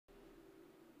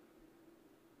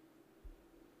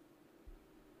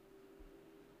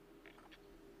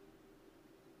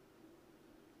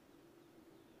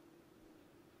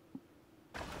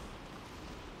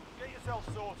yourself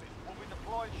sorted. We'll be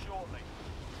deploying shortly.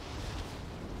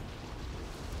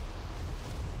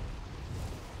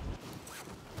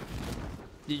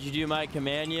 Did you do my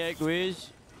command yet, Gwiz?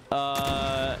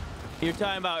 You're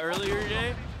talking about earlier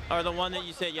today? Or the one that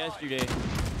you said yesterday?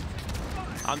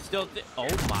 I'm still oh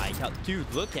my god.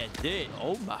 Dude, look at this.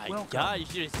 Oh my god. You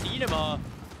should have seen him all.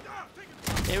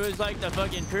 It was like the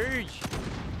fucking purge.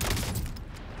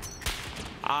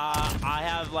 I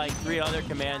have like 3 other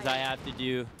commands I have to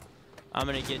do. I'm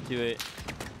gonna get to it.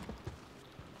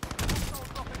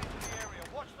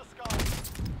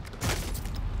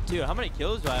 Dude, how many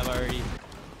kills do I have already?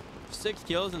 6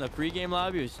 kills in the pregame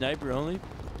lobby with sniper only.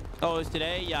 Oh, it's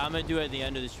today? Yeah, I'm gonna do it at the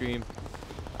end of the stream.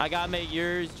 I gotta make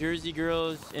yours, Jersey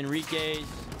Girls, Enrique's,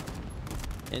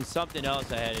 and something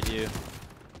else I had to do.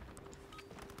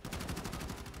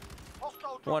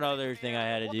 One other thing I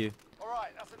had to do.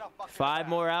 5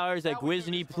 more hours at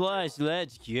Gwizney Plus.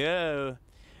 Let's go.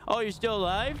 Oh, you're still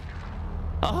alive?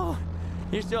 Oh,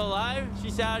 you're still alive? She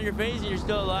sat on your face and you're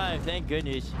still alive. Thank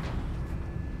goodness.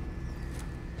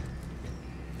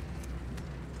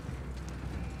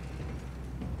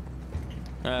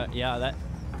 Yeah, that.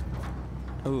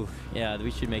 Ooh, yeah, we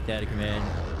should make that a command.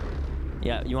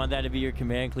 Yeah, you want that to be your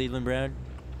command, Cleveland Brown?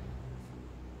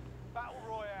 Battle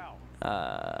Royale.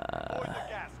 Avoid the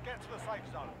gas. Get to the safe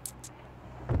zone.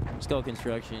 Let's go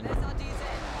construction.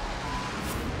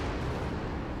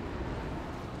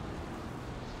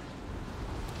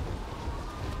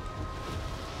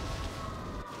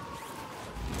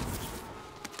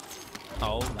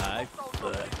 Oh my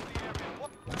foot.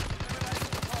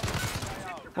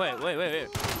 Wait.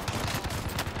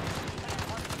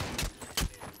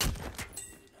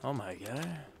 Oh my god.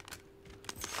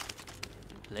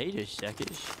 Later,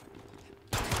 seconds.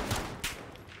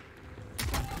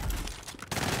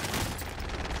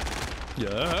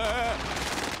 Yeah.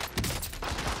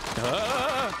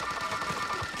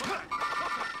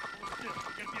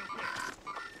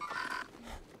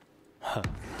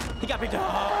 He got picked up.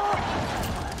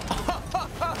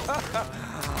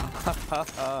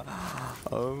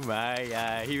 Oh my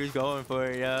god, he was going for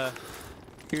it, yeah.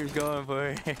 He was going for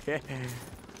it.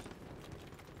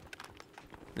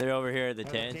 They're over here at the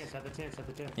tents. At the tents.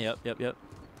 Yep.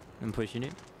 I'm pushing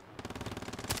it.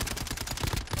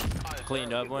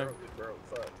 Cleaned up one. Oh,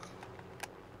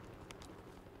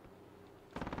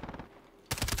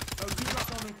 2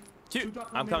 dropped on me. 2.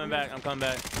 I'm coming back.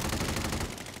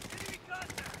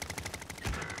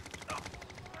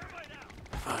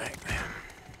 Alright, man.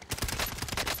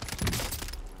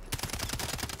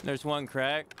 There's 1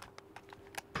 crack.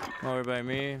 Over by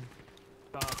me.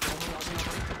 What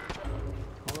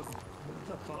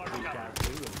the fuck are these guys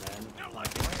doing, man?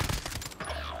 Like,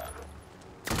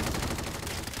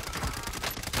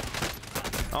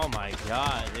 Oh my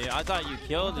god, dude. I thought you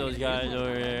killed those guys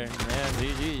over there. Man,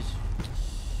 GG's.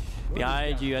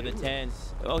 Behind you at the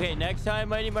tents. Okay, next time,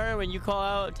 Mighty Martin, when you call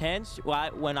out tents,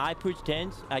 when I push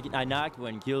tents, I knocked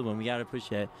one, killed one. We gotta push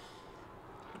that.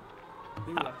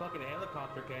 dude, a fucking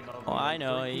helicopter came over. Oh, I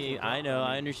know,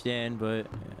 I understand, but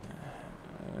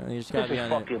you just gotta be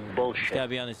on just gotta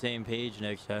be on the same page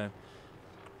next time.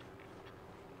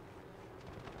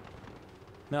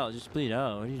 Mel, just bleed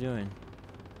out. What are you doing?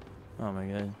 Oh my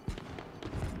god.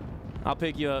 I'll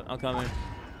pick you up. I'm coming.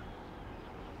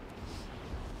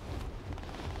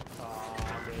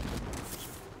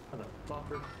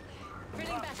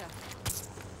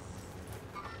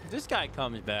 This guy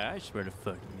comes back. I swear to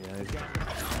fucking God.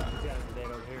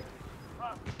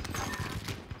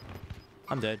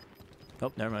 I'm dead.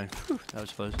 Oh, never mind. Whew, that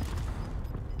was close.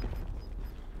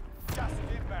 Gas is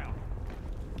inbound.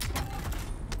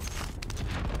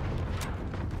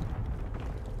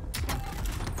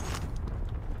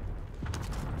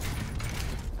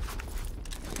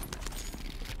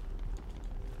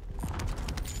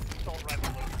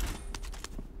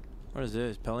 What is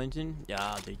this? Pellington? Yeah,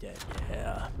 I'll take that.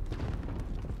 Yeah.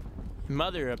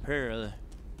 Mother of pearl.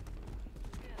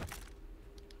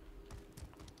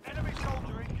 Enemy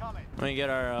soldier incoming. Let me get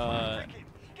our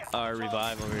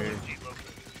revive over here.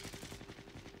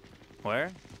 Where?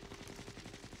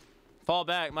 Fall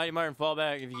back, Mighty Martin. Fall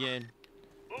back if you can.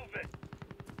 Move it.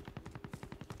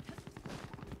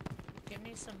 Give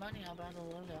me some money. I'll buy the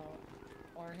loadout.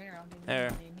 Or here, I'll give you There.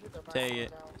 money. You go buy Take the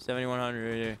it. loadout. 7,100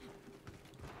 right here.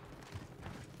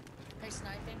 Hey,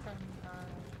 sniping from.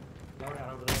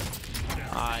 Loadout over there.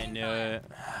 I knew it.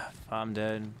 I'm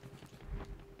dead.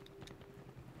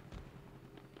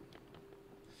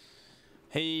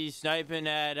 He's sniping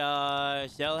at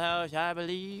cell house, I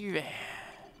believe.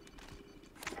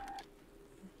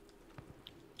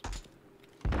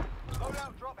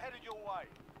 Loadout drop headed your way.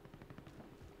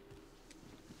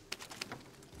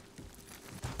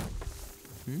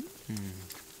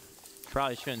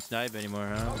 Probably shouldn't snipe anymore,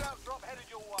 huh? Loadout drop headed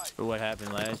your way. For what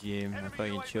happened last game. I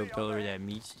fucking choked over that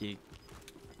meat stick.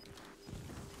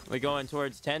 We going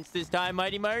towards tents this time,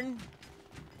 Mighty Martin?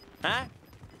 Huh?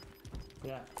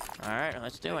 Yeah. Alright,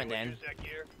 let's do it then.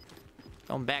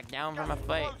 Going back down from a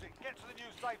fight. Closing. Get to the new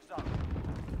safe zone.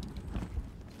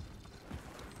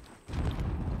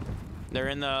 They're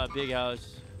in the big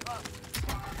house. Mark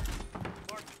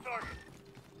the target.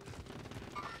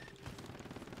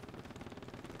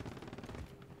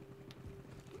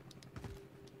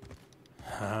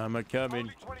 I'm a coming.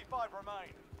 Only 25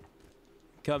 remain.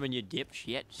 Coming, you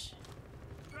dipshits.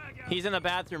 He's in the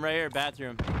bathroom right here.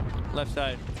 Bathroom. Left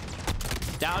side.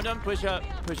 Downed him. Push up.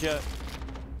 Push up.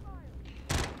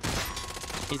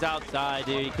 He's outside,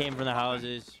 dude. He came from the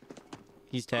houses.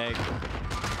 He's tagged.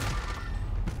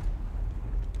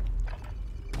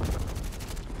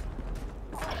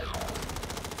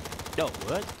 Yo,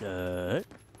 what the?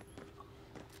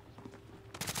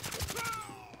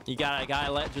 You got a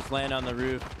guy just land on the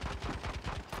roof.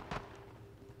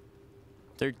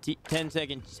 10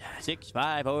 seconds. 6,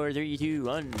 5, 4, 3, 2,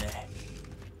 1.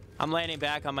 I'm landing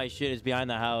back on my shit. It's behind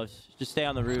the house. Just stay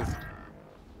on the roof.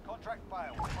 Contract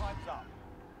failed. Time's up.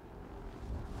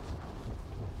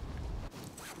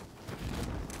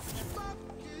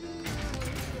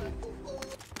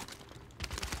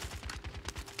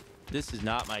 This is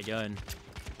not my gun.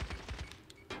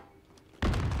 I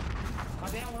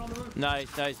down one on the roof.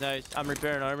 Nice, nice, nice. I'm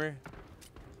repairing armor.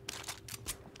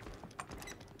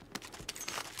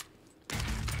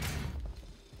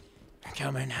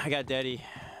 Coming. I got Daddy.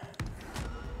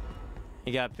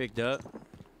 He got picked up.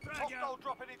 Hostile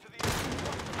dropping into the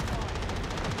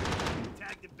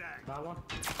tagged him back. Got one.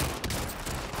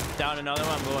 Down another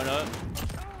one. I'm going up.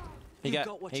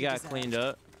 He got cleaned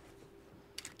up.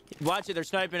 Watch it. They're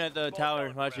sniping at the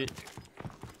tower. Watch it.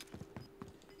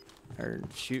 Or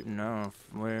shooting. I don't know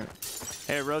from where.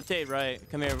 Hey, rotate right.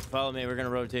 Come here. Follow me. We're gonna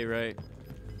rotate right.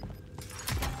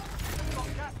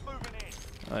 Got gas moving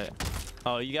in. Wait.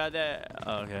 Oh, you got that?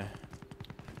 Oh, okay.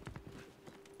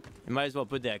 You might as well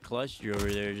put that cluster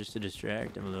over there just to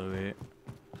distract him a little bit.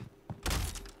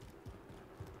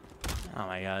 Oh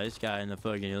my god, this guy in the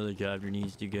fucking helicopter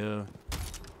needs to go.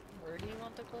 Where do you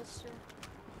want the cluster?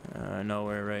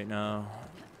 Nowhere right now.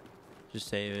 Just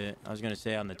save it. I was gonna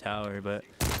say on the tower, but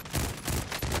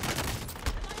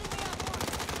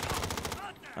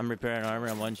I'm repairing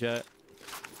armor on one shot.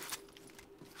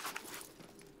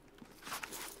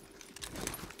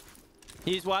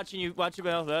 He's watching you. Watch your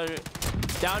mouth.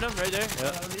 Down him right there.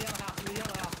 Yep. In the yellow house, in the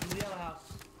yellow house, in the yellow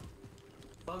house.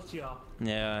 Both y'all.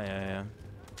 Yeah.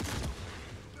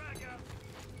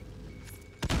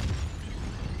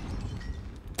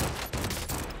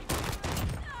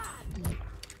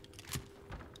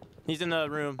 He's in the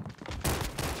room.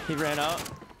 He ran out.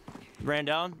 Ran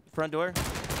down. Front door.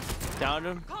 Downed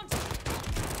him.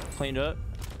 Cleaned up.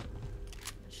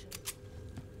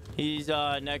 He's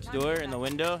next door in the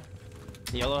window.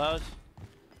 The yellow house.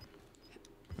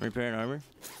 Repairing armor.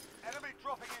 Enemy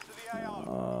dropping into the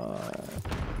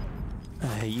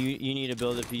AR. You need to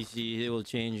build a PC. It will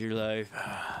change your life.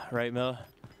 Right, Mel?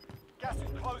 Gas is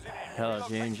closing in. Hell,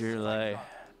 change your life.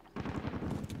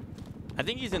 I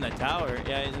think he's in the tower.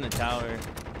 Yeah, he's in the tower.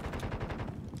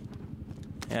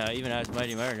 Yeah, even ask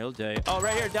Mighty Martin, he'll tell you. Oh,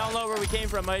 right here, down low where we came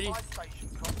from, Mighty. Fire station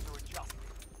comes to adjust.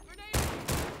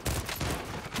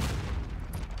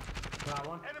 Got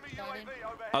one. Enemy Got him.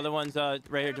 UAV overhead. Other one's right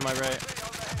here to my right. UAV overhead.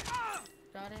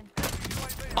 Got him.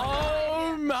 UAV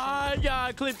Oh my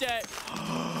god, clip that.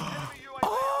 Enemy UAV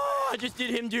Oh, I just did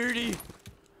him dirty.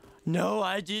 No,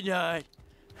 I did not.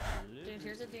 Dude,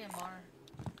 here's a DMR.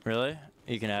 Really?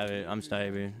 You can have it. I'm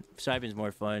sniping. Sniping's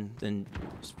more fun than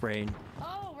spraying.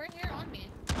 Oh, right here on me.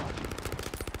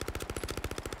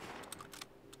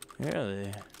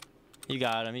 Really? You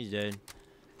got him. He's dead.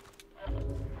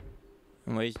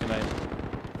 I'm wasting my... Enemy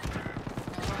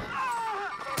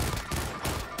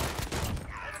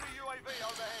UAV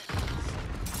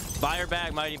overhead. Buy her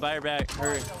back, Mighty. Buy her back.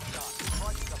 Hurry.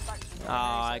 Prices are back to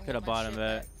Oh, I could have bought him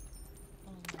back.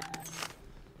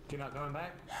 You're not coming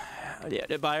back?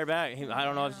 Yeah, buy her back. I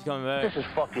don't know if she's coming back. This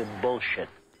is fucking bullshit.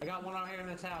 I got one out here in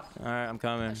this house. Alright, I'm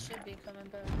coming. I should be coming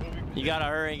back. You gotta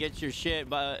hurry and get your shit.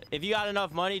 But if you got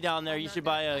enough money down there, you should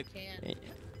buy a...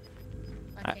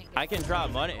 I can drop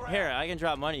money. Here, I can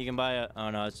drop money. You can buy a... Oh,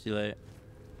 no, it's too late.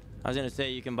 I was gonna say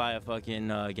you can buy a fucking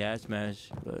gas mask,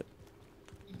 but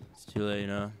it's too late, you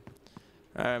know.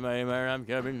 Alright, Mighty Martin, I'm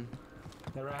coming.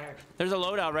 They're right here. There's a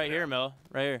loadout right here, Mel.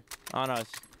 Right here. On us.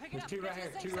 There's two right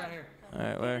here. Two right here.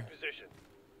 Alright, where?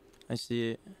 I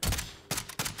see it.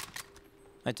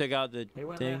 I took out the They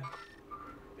went thing. there.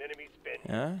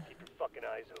 Huh? Keep your fucking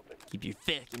eyes open. Keep your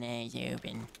fucking eyes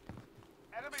open.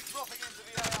 Enemy dropping into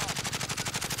the AR.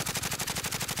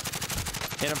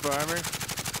 Hit him for armor.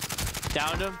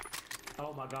 Downed him.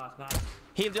 Oh my gosh, nice.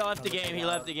 He left the game. He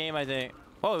left the game, I think.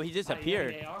 Oh, he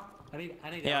disappeared. I need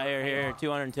Yeah, AR. here.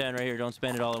 210 right here. Don't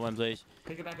spend it all in one place.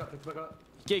 Pick it back up. Pick it back up.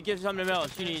 Give something to Mel.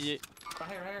 She needs it. Right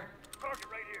here. Target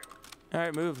right here. All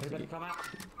right, move. Everybody come out.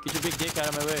 Get your big dick out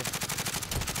of my way.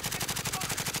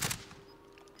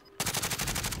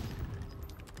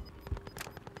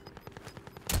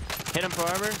 Hit him for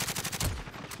armor.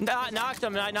 Nah, knocked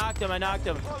him. I knocked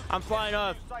him. I'm flying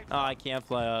off. Oh, I can't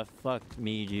fly off. Fuck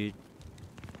me, dude.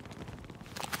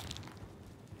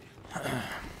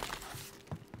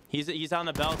 He's on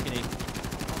the balcony.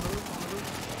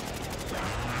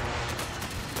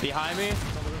 Behind me.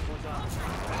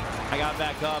 I got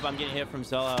back up. I'm getting hit from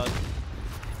sellout.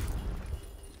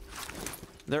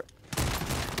 There.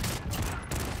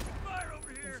 Fire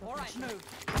over here. All right, move.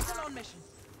 Still on mission.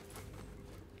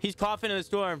 He's coughing in the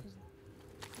storm.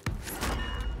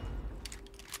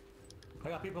 I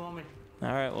got people on me. All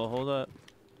right, well, hold up.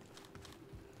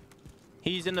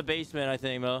 He's in the basement, I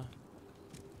think, Mo.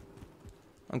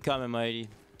 I'm coming, Mighty.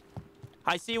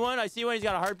 I see one. He's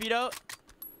got a heartbeat out.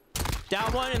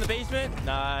 Down one in the basement.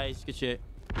 Nice. Good shit.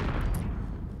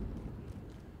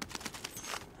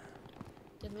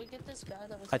 Did we get this guy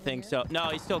that was I over think here? so. No,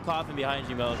 he's still coughing behind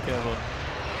you, Mo. Careful.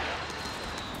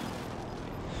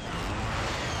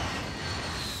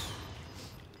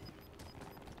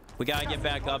 We gotta get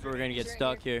back up or we're gonna get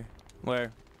stuck here.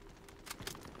 Where?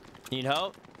 Need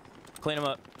help? Clean him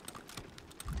up.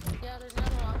 Yeah, there's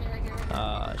another one on me right here.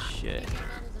 Ah, shit. He came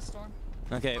out of the storm.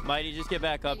 Okay, Mighty, just get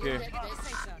back up Hey, you here. dead,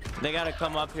 bitch. They gotta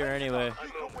come up here anyway. You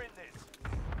can win this.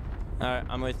 Alright,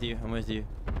 I'm with you. I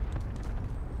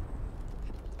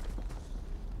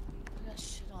got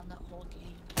shit on that whole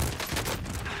game.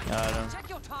 Got him. Check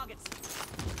your targets.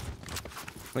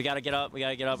 We gotta get up. We're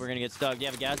gonna get stuck. Do you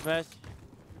have a gas mask?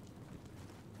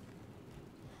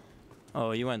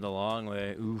 Oh, you went the long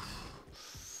way. Oof.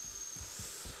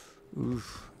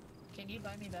 Can you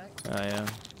buy me back? I am.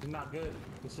 This is not good.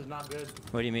 This is not good.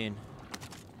 What do you mean?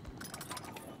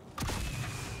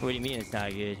 What do you mean it's not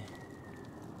good?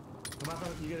 Come on,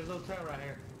 you get a little trail right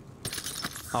here.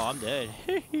 Oh, I'm dead.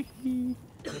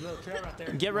 There's a little trail right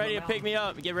there. Get ready to pick me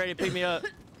up.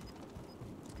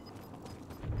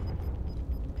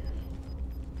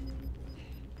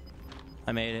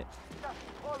 I made it.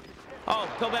 Oh,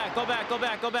 go back. Friendly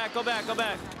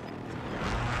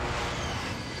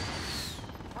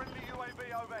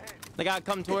UAV overhead. They gotta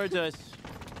come towards us.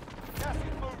 Gas is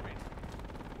moving.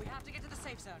 We have to get to the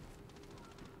safe zone.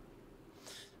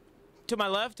 To my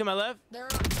left. They're on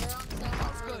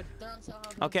That's good. They're on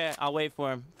South. Okay, I'll wait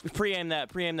for him. Pre-aim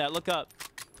that. Look up.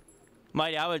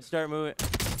 Mighty, I would start moving.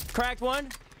 Cracked one.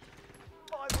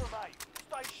 5 remain.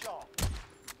 Stay sharp.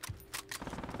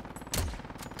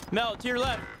 Mel, to your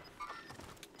left.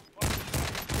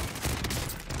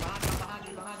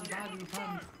 Behind you.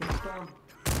 In the storm.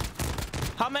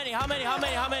 How many? One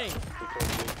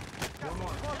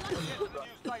more. Get to the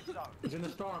new safe zone. He's in the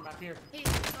storm back here. Hey,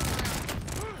 come around.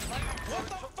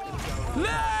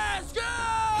 Let's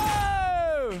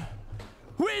go!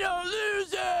 We don't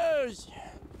losers!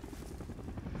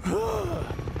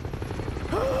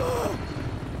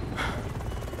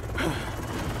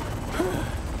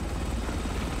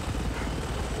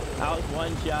 I was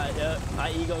one shot.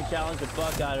 I ego challenged the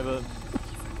fuck out of him.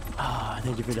 Ah,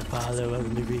 thank you for the follow.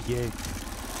 Welcome to Big Game.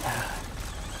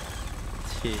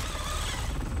 Shit.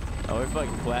 Oh, we're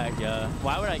fucking whack, yeah.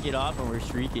 Why would I get off when we're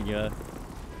streaking, yeah?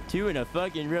 2 in a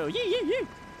fucking row. Yeah.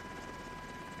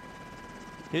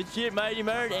 Good shit, Mighty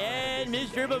Mart and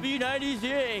Mr.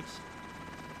 W96.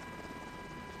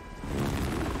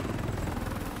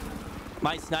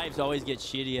 My snipes always get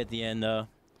shitty at the end, though.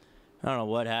 I don't know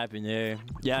what happened there.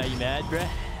 Yeah, you mad, bruh?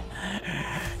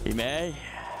 You mad?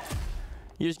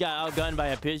 You just got outgunned by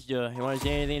a pistol. You want to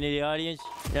say anything to the audience?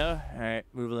 No? Alright,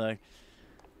 move along.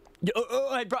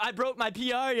 I broke my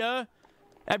PR, yo.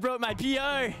 I broke my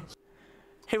PR.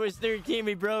 It was 13,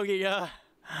 we broke it, yo.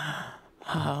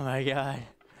 Oh my god.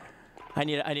 I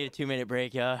need a 2-minute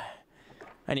break, yo.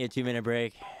 I need a 2-minute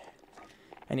break.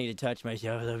 I need to touch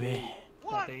myself a little bit.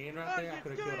 At the end right there, I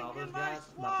could have killed all those guys.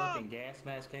 My fucking gas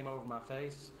mask came over my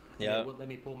face. Yeah. They wouldn't let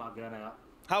me pull my gun out.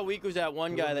 How weak was that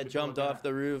one guy that jumped off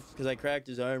the roof because I cracked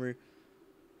his armor?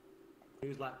 He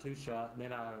was like 2 shot.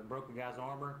 Then I broke the guy's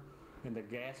armor, and the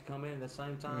gas come in at the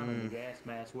same time, and the gas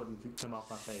mask wouldn't come off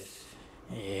my face.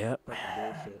 Yep. Fucking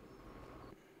bullshit.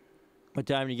 What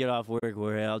time do you get off work,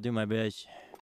 Warhead? I'll do my best.